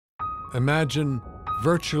Imagine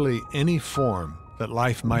virtually any form that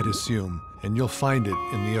life might assume, and you'll find it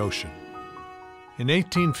in the ocean. In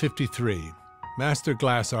 1853, master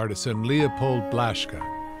glass artisan Leopold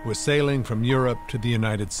Blaschka was sailing from Europe to the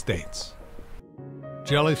United States.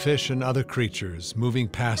 Jellyfish and other creatures moving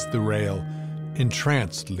past the rail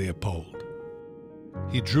entranced Leopold.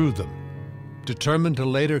 He drew them, determined to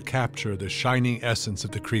later capture the shining essence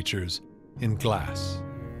of the creatures in glass.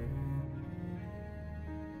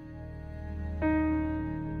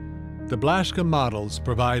 The Blaschka models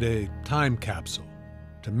provide a time capsule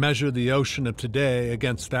to measure the ocean of today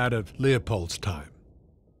against that of Leopold's time.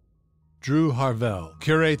 Drew Harvell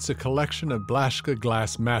curates a collection of Blaschka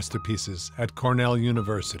glass masterpieces at Cornell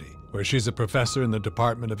University, where she's a professor in the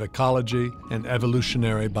Department of Ecology and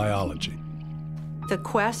Evolutionary Biology. The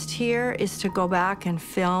quest here is to go back and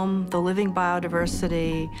film the living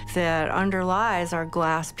biodiversity that underlies our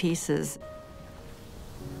glass pieces.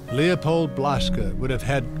 Leopold Blaschka would have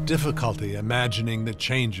had difficulty imagining the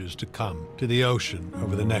changes to come to the ocean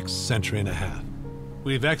over the next century and a half.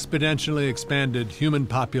 We've exponentially expanded human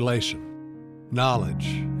population, knowledge,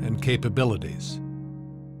 and capabilities.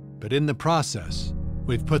 But in the process,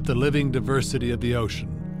 we've put the living diversity of the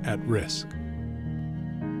ocean at risk.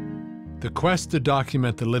 The quest to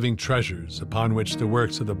document the living treasures upon which the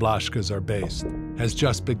works of the Blaschkas are based has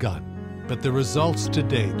just begun, but the results to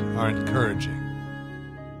date are encouraging.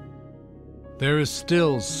 There is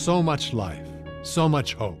still so much life, so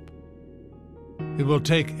much hope. It will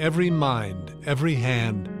take every mind, every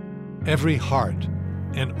hand, every heart,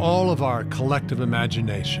 and all of our collective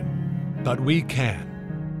imagination. But we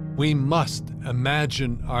must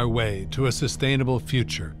imagine our way to a sustainable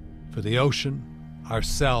future for the ocean,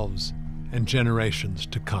 ourselves, and generations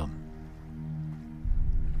to come.